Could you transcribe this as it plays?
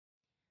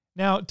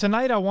Now,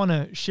 tonight I want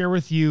to share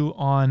with you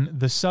on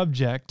the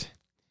subject,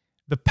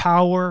 the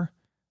power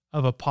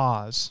of a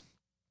pause.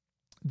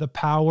 The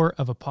power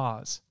of a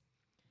pause.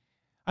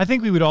 I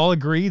think we would all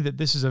agree that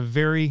this is a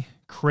very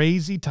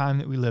crazy time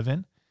that we live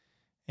in,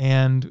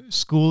 and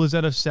school is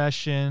out of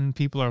session,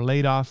 people are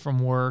laid off from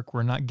work,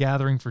 we're not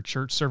gathering for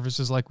church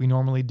services like we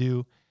normally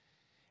do,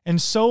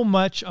 and so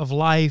much of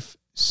life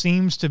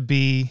seems to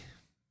be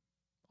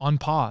on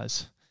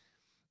pause.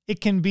 It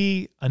can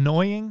be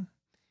annoying,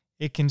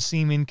 it can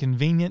seem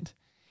inconvenient,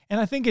 and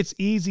I think it's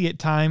easy at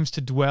times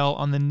to dwell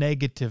on the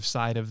negative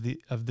side of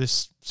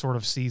this sort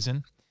of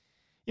season.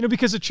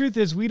 Because the truth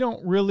is we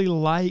don't really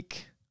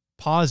like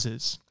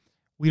pauses.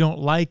 We don't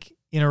like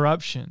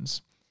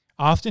interruptions.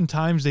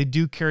 Oftentimes they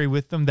do carry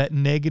with them that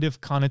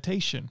negative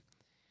connotation,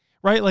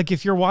 right? Like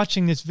if you're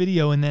watching this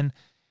video and then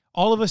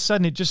all of a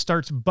sudden it just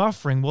starts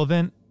buffering, well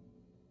then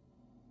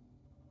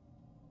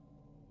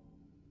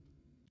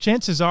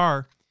chances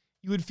are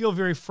you would feel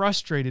very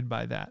frustrated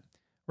by that,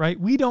 right?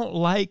 We don't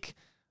like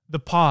the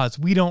pause.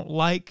 We don't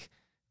like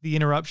the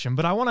interruption.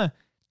 But I want to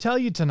tell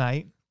you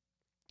tonight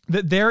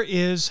that there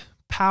is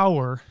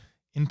power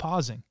in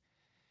pausing.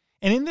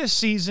 And in this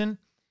season,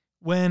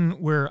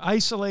 when we're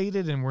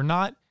isolated and we're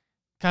not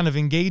kind of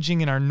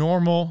engaging in our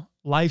normal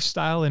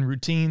lifestyle and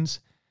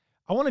routines,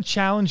 I want to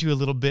challenge you a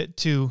little bit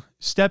to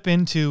step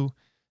into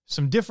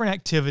some different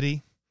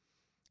activity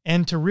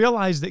and to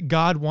realize that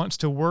God wants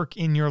to work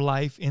in your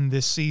life in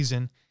this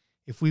season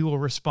if we will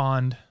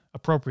respond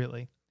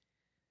appropriately.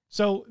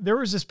 So there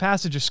was this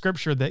passage of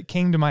scripture that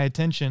came to my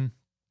attention.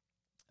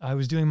 I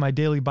was doing my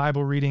daily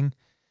Bible reading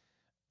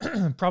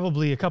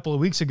probably a couple of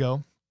weeks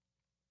ago,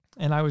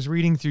 and I was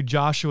reading through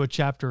Joshua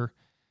chapter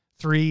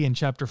 3 and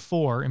chapter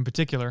 4 in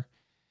particular.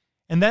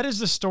 And that is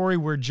the story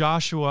where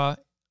Joshua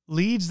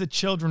leads the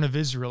children of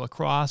Israel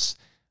across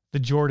the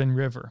Jordan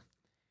River.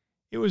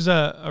 It was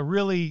a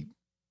really,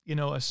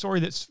 a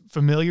story that's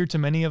familiar to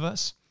many of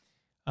us.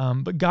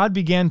 But God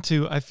began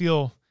to, I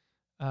feel,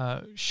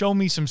 show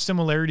me some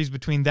similarities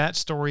between that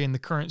story and the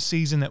current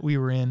season that we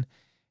were in,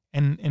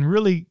 and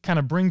really kind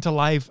of bring to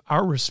life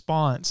our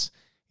response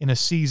in a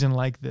season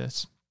like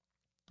this.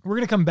 We're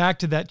going to come back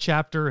to that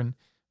chapter and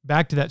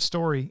back to that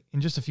story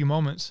in just a few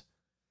moments.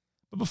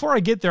 But before I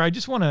get there, I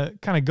just want to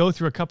kind of go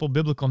through a couple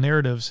biblical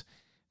narratives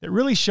that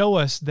really show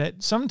us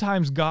that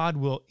sometimes God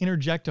will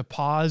interject a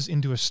pause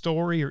into a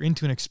story or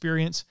into an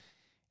experience,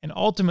 and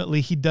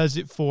ultimately he does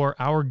it for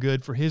our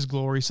good, for his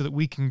glory, so that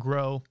we can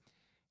grow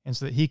and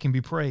so that he can be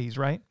praised,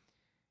 right?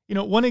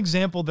 One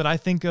example that I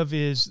think of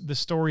is the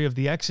story of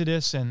the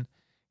Exodus and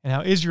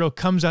how Israel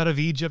comes out of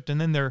Egypt,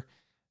 and then they're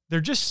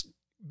just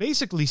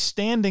basically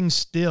standing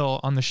still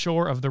on the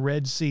shore of the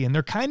Red Sea, and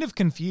they're kind of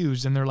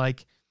confused, and they're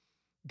like,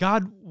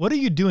 God, what are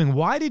you doing?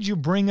 Why did you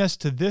bring us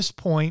to this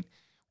point?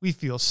 We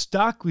feel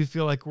stuck. We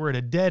feel like we're at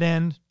a dead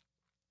end.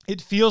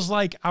 It feels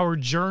like our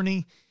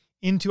journey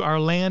into our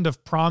land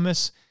of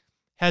promise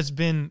has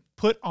been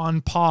put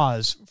on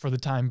pause for the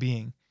time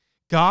being.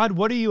 God,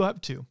 what are you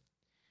up to?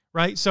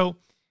 Right? So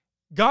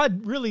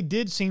God really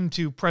did seem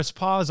to press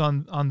pause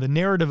on the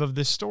narrative of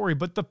this story,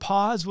 but the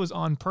pause was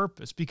on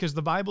purpose, because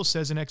the Bible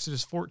says in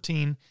Exodus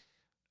 14,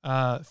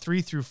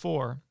 3 through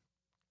 4,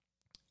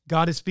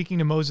 God is speaking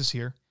to Moses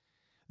here.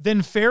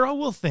 Then Pharaoh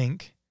will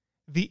think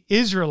the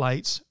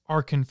Israelites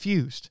are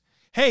confused.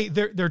 Hey,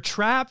 they're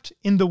trapped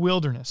in the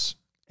wilderness.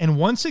 And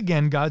once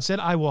again, God said,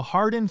 I will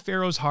harden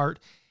Pharaoh's heart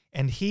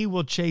and he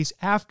will chase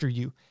after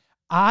you.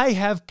 I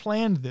have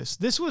planned this.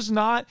 This was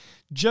not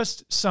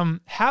just some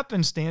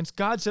happenstance.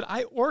 God said,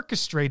 I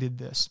orchestrated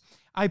this.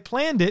 I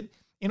planned it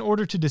in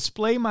order to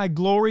display my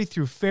glory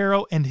through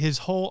Pharaoh and his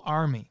whole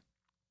army.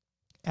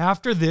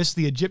 After this,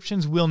 the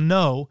Egyptians will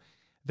know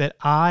that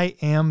I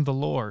am the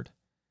Lord.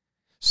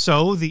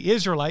 So the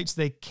Israelites,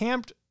 they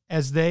camped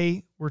as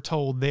they were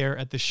told there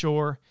at the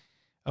shore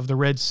of the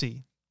Red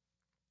Sea.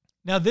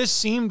 Now, this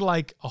seemed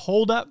like a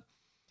holdup.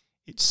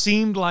 It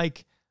seemed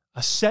like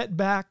a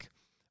setback.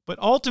 But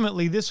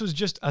ultimately, this was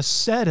just a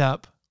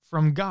setup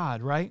from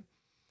God, right?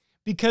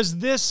 Because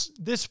this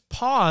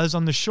pause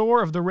on the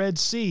shore of the Red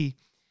Sea,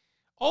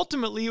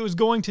 ultimately it was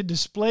going to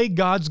display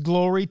God's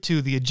glory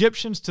to the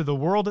Egyptians, to the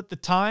world at the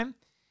time.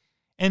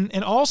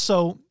 And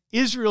also,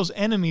 Israel's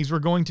enemies were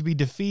going to be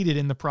defeated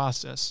in the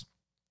process.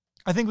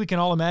 I think we can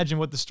all imagine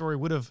what the story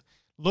would have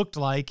looked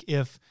like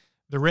if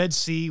the Red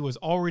Sea was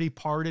already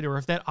parted, or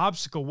if that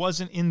obstacle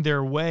wasn't in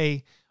their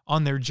way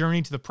on their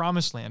journey to the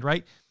Promised Land,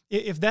 right?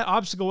 If that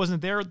obstacle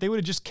wasn't there, they would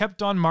have just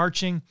kept on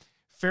marching.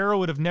 Pharaoh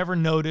would have never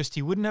noticed.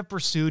 He wouldn't have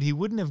pursued. He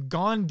wouldn't have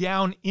gone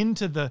down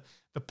into the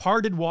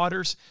parted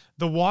waters.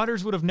 The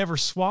waters would have never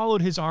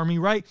swallowed his army,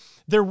 right?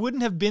 There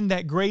wouldn't have been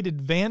that great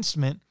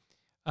advancement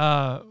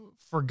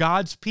for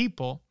God's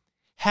people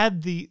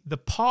had the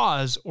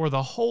pause or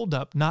the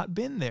holdup not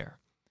been there.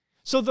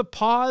 So the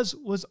pause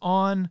was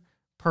on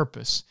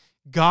purpose.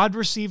 God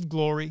received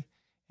glory,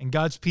 and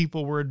God's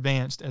people were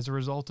advanced as a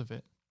result of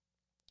it.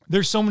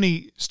 There's so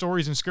many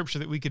stories in Scripture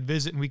that we could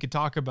visit and we could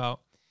talk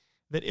about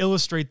that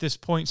illustrate this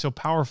point so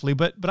powerfully,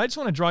 but I just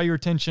want to draw your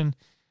attention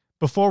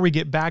before we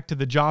get back to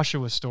the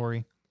Joshua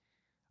story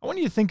I want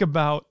you to think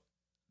about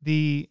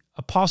the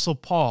Apostle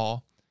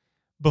Paul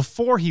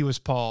before he was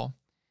Paul,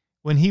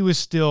 when he was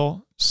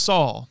still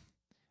Saul,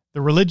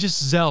 the religious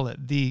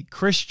zealot, the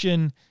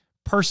Christian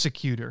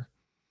persecutor.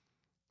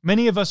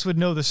 Many of us would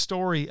know the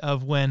story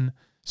of when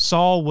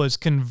Saul was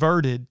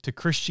converted to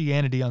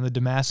Christianity on the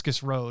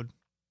Damascus Road.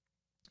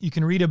 You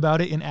can read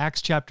about it in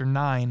Acts chapter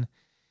 9.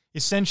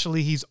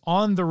 Essentially, he's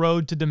on the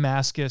road to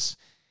Damascus.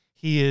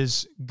 He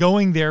is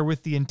going there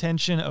with the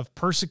intention of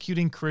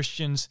persecuting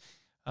Christians,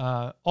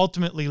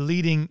 ultimately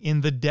leading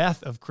in the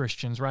death of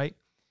Christians, right?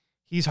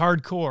 He's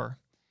hardcore.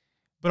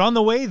 But on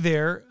the way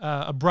there,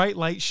 a bright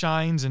light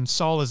shines and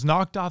Saul is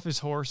knocked off his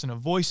horse and a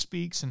voice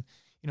speaks and,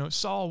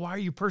 Saul, why are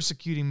you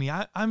persecuting me?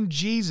 I'm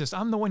Jesus.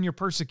 I'm the one you're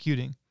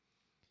persecuting.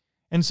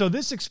 And so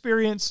this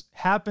experience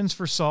happens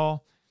for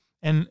Saul.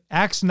 And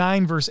Acts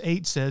 9 verse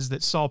 8 says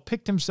that Saul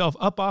picked himself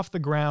up off the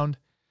ground,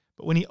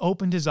 but when he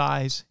opened his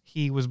eyes,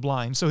 he was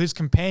blind. So his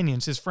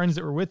companions, his friends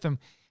that were with him,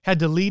 had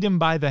to lead him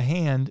by the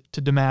hand to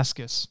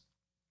Damascus.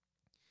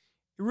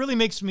 It really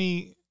makes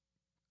me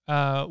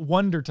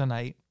wonder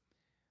tonight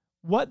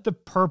what the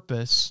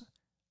purpose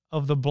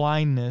of the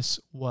blindness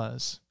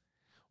was.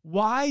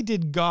 Why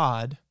did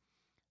God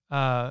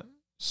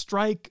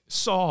strike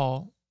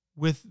Saul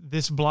with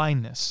this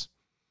blindness?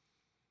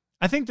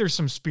 I think there's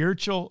some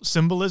spiritual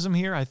symbolism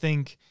here. I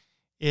think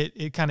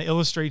it kind of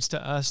illustrates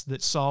to us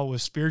that Saul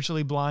was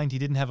spiritually blind. He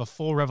didn't have a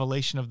full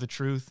revelation of the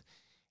truth.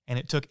 And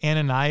it took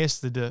Ananias,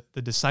 the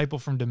disciple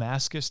from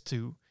Damascus,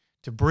 to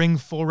bring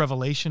full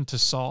revelation to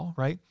Saul,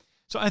 right?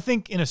 So I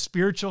think in a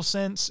spiritual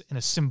sense, in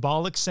a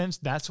symbolic sense,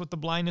 that's what the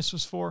blindness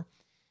was for.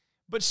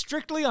 But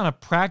strictly on a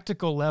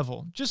practical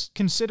level, just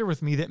consider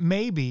with me that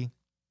maybe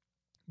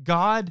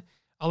God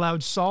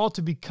allowed Saul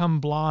to become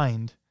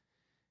blind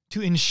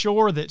to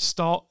ensure that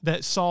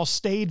Saul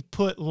stayed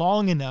put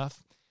long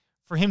enough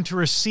for him to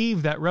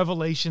receive that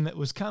revelation that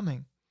was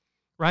coming,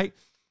 right?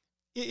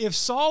 If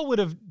Saul would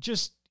have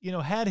just,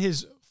 had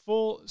his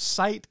full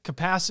sight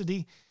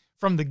capacity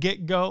from the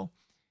get-go,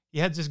 he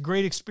had this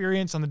great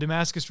experience on the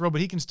Damascus Road,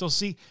 but he can still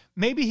see.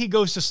 Maybe he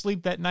goes to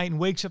sleep that night and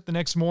wakes up the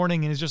next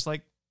morning and is just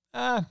like,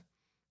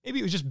 maybe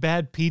it was just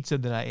bad pizza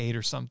that I ate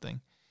or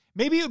something.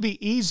 Maybe it would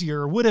be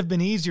easier, or would have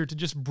been easier, to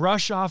just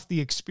brush off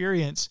the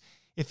experience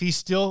if he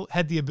still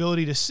had the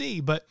ability to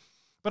see. But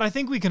I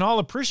think we can all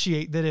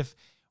appreciate that if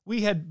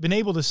we had been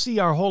able to see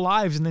our whole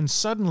lives and then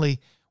suddenly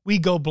we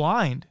go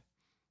blind,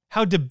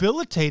 how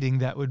debilitating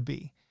that would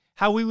be.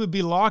 How we would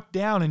be locked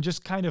down and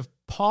just kind of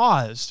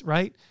paused,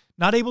 right?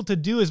 Not able to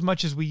do as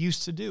much as we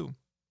used to do.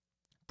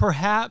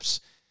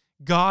 Perhaps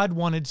God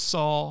wanted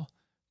Saul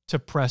to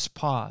press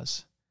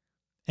pause.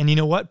 And you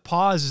know what?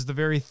 Pause is the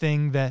very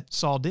thing that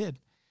Saul did.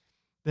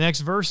 The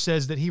next verse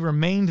says that he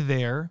remained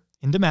there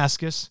in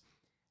Damascus,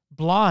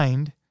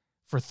 blind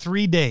for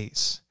 3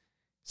 days,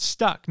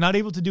 stuck, not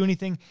able to do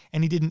anything,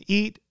 and he didn't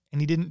eat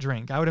and he didn't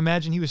drink. I would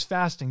imagine he was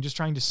fasting, just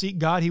trying to seek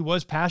God. He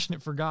was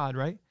passionate for God,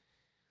 right?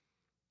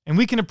 And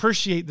we can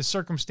appreciate the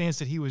circumstance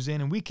that he was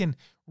in, and we can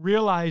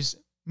realize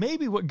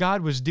maybe what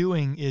God was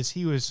doing is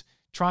he was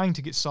trying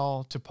to get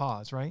Saul to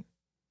pause, right?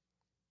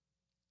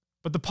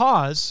 But the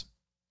pause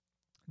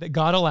that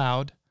God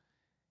allowed,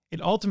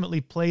 it ultimately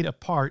played a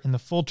part in the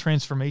full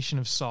transformation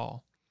of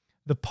Saul.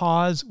 The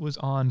pause was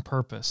on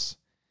purpose.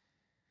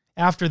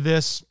 After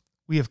this,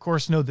 we of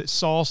course know that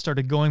Saul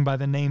started going by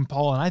the name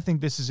Paul, and I think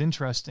this is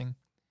interesting.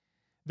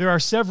 There are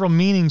several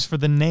meanings for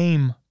the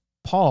name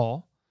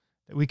Paul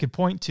that we could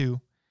point to,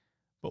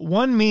 but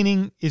one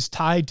meaning is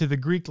tied to the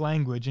Greek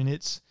language, and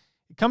it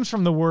comes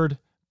from the word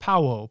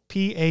pauo,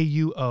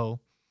 P-A-U-O,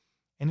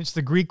 and it's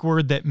the Greek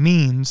word that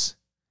means,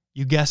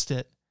 you guessed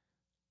it,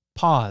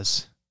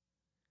 pause.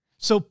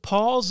 So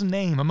Paul's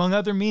name, among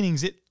other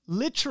meanings, it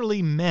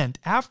literally meant,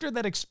 after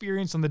that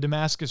experience on the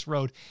Damascus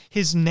Road,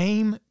 his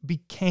name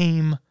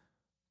became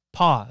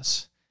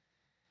pause.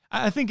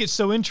 I think it's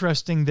so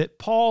interesting that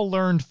Paul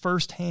learned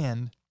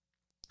firsthand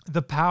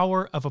the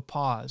power of a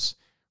pause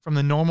from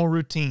the normal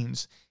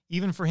routines.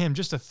 Even for him,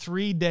 just a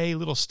 3-day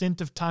little stint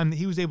of time that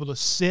he was able to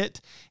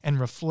sit and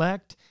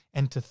reflect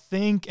and to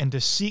think and to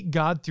seek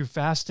God through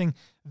fasting,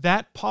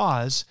 that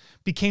pause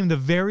became the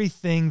very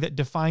thing that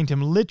defined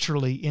him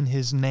literally in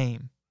his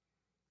name.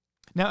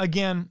 Now,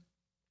 again,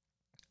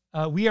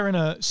 we are in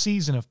a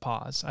season of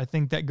pause. I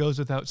think that goes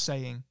without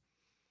saying.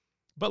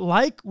 But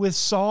like with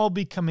Saul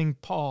becoming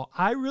Paul,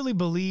 I really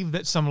believe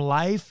that some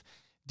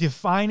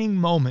life-defining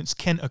moments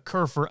can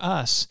occur for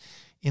us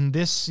in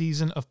this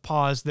season of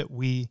pause that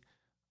we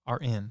are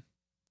in.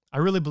 I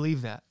really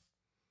believe that.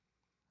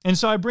 And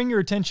so I bring your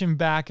attention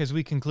back as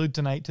we conclude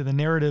tonight to the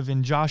narrative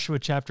in Joshua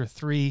chapter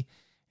 3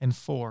 and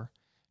 4.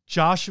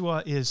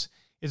 Joshua is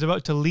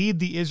about to lead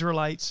the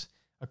Israelites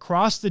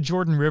across the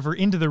Jordan River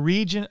into the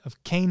region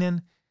of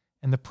Canaan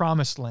and the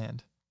Promised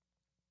Land.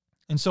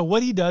 And so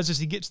what he does is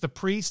he gets the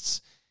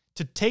priests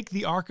to take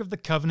the Ark of the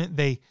Covenant.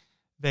 They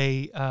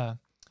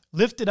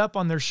lift it up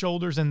on their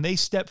shoulders and they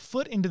step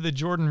foot into the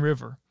Jordan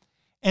River.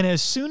 And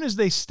as soon as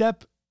they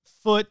step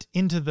foot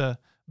into the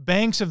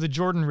banks of the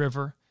Jordan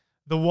River,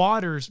 the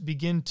waters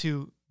begin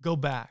to go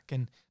back.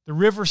 And the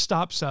river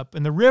stops up,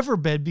 and the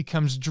riverbed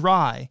becomes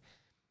dry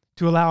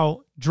to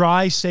allow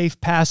dry,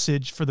 safe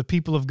passage for the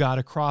people of God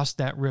across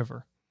that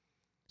river.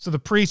 So the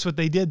priests, what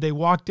they did, they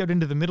walked out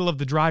into the middle of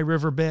the dry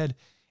riverbed,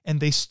 and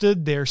they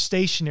stood there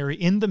stationary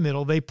in the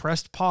middle. They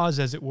pressed pause,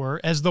 as it were,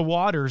 as the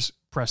waters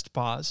pressed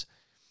pause.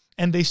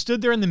 And they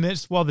stood there in the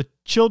midst while the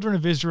children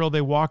of Israel,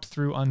 they walked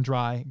through on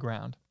dry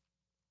ground.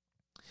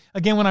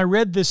 Again, when I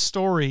read this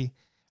story,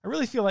 I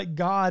really feel like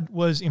God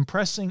was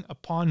impressing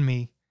upon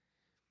me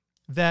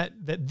that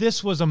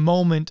this was a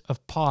moment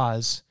of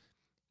pause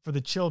for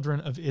the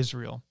children of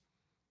Israel.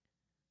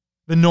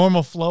 The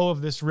normal flow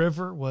of this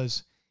river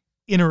was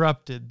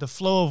interrupted. The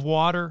flow of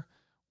water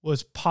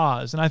was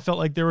paused. And I felt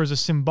like there was a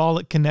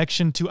symbolic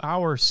connection to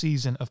our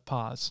season of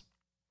pause,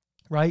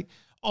 right?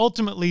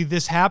 Ultimately,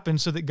 this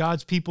happened so that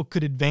God's people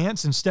could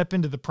advance and step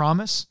into the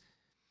promise.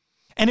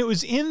 And it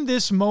was in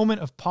this moment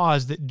of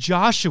pause that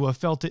Joshua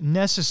felt it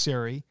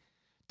necessary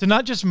to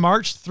not just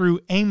march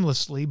through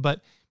aimlessly,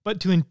 but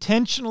to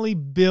intentionally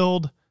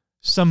build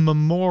some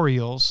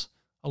memorials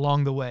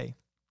along the way.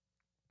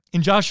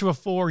 In Joshua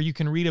 4, you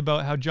can read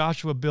about how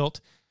Joshua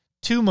built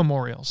 2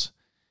 memorials.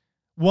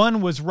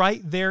 One was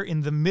right there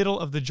in the middle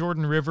of the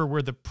Jordan River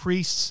where the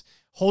priests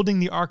holding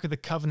the Ark of the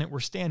Covenant were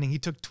standing. He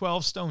took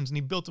 12 stones and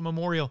he built a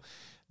memorial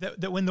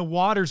that when the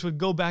waters would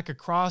go back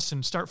across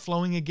and start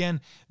flowing again,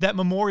 that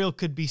memorial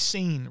could be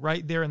seen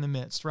right there in the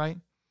midst, right?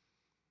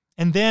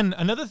 And then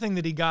another thing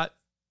that he got,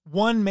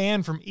 1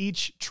 man from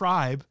each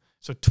tribe,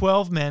 so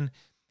 12 men,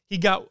 he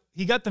got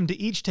them to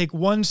each take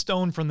 1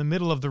 stone from the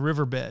middle of the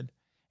riverbed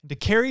and to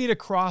carry it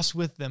across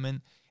with them.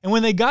 And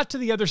when they got to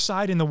the other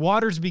side and the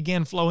waters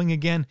began flowing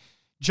again,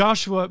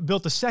 Joshua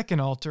built a second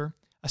altar,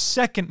 a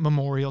second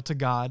memorial to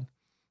God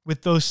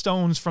with those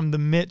stones from the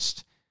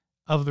midst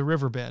of the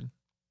riverbed.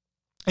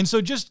 And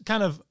so just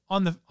kind of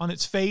on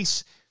its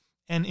face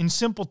and in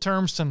simple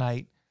terms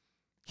tonight,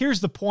 here's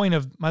the point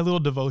of my little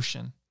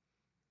devotion.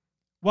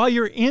 While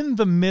you're in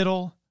the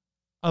middle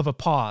of a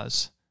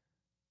pause,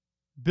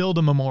 build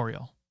a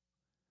memorial.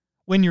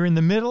 When you're in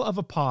the middle of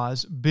a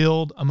pause,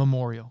 build a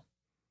memorial.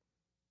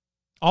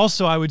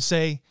 Also, I would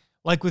say,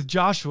 like with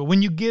Joshua,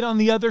 when you get on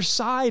the other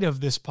side of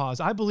this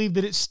pause, I believe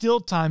that it's still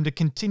time to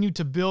continue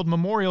to build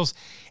memorials,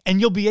 and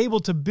you'll be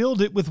able to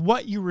build it with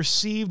what you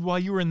received while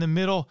you were in the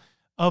middle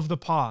of the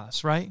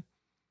pause, right?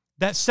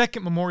 That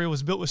second memorial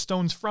was built with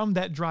stones from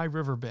that dry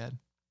riverbed.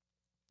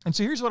 And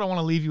so here's what I want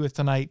to leave you with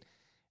tonight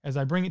as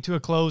I bring it to a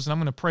close, and I'm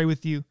going to pray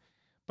with you.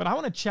 But I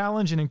want to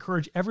challenge and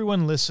encourage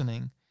everyone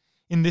listening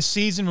in this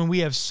season when we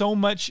have so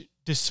much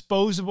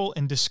disposable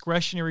and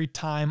discretionary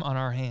time on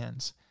our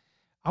hands.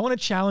 I want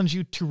to challenge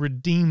you to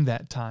redeem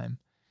that time,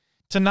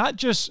 to not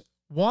just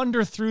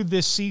wander through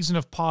this season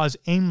of pause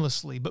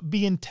aimlessly, but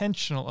be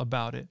intentional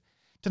about it,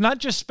 to not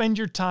just spend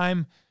your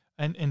time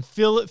and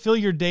fill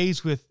your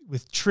days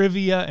with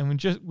trivia and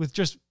with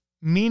just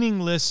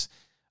meaningless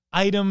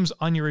items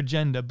on your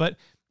agenda, but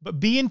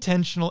be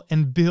intentional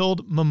and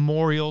build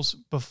memorials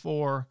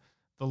before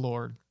the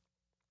Lord.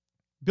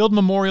 Build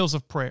memorials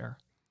of prayer.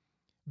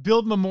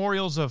 Build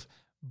memorials of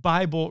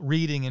Bible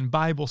reading and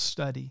Bible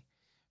study.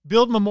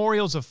 Build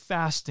memorials of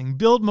fasting.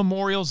 Build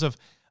memorials of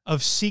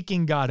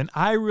seeking God. And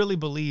I really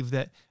believe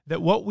that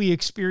what we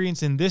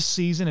experience in this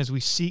season as we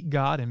seek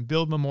God and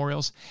build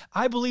memorials,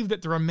 I believe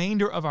that the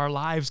remainder of our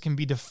lives can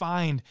be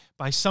defined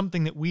by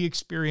something that we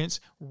experience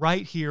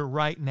right here,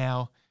 right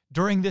now,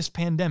 during this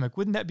pandemic.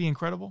 Wouldn't that be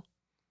incredible?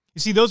 You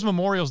see, those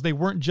memorials, they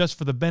weren't just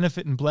for the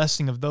benefit and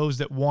blessing of those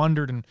that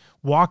wandered and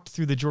walked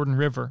through the Jordan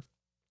River,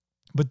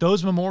 but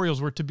those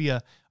memorials were to be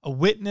a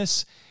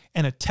witness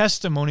and a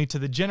testimony to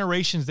the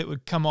generations that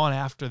would come on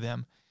after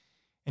them.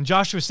 And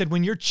Joshua said,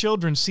 when your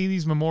children see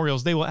these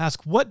memorials, they will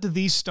ask, what do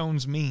these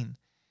stones mean?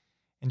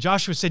 And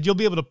Joshua said, you'll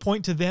be able to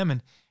point to them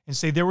and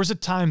say, there was a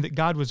time that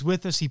God was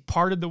with us. He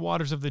parted the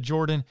waters of the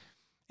Jordan.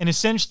 And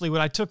essentially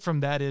what I took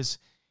from that is,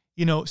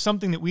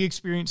 something that we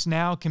experience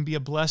now can be a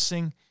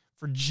blessing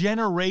for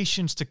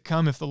generations to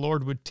come if the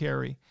Lord would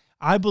tarry.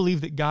 I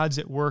believe that God's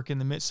at work in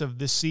the midst of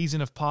this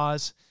season of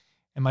pause.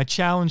 And my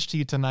challenge to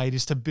you tonight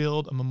is to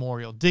build a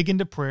memorial. Dig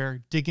into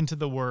prayer, dig into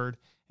the Word,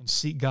 and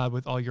seek God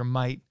with all your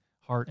might,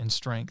 heart, and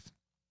strength.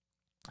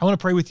 I want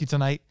to pray with you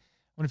tonight. I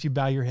wonder if you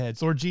bow your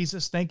heads. Lord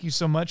Jesus, thank you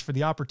so much for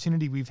the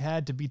opportunity we've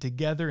had to be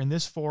together in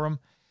this forum.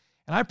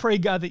 And I pray,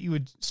 God, that you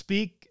would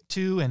speak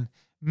to and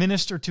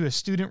minister to a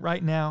student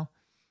right now.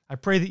 I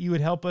pray that you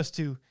would help us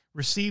to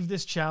receive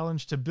this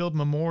challenge to build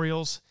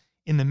memorials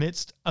in the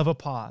midst of a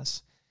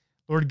pause.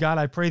 Lord God,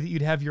 I pray that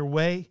you'd have your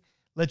way.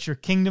 Let your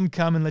kingdom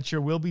come and let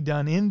your will be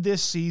done in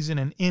this season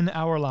and in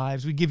our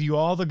lives. We give you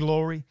all the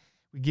glory.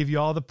 We give you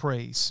all the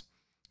praise.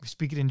 We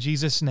speak it in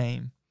Jesus'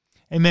 name.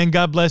 Amen.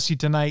 God bless you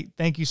tonight.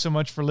 Thank you so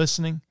much for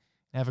listening.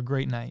 Have a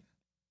great night.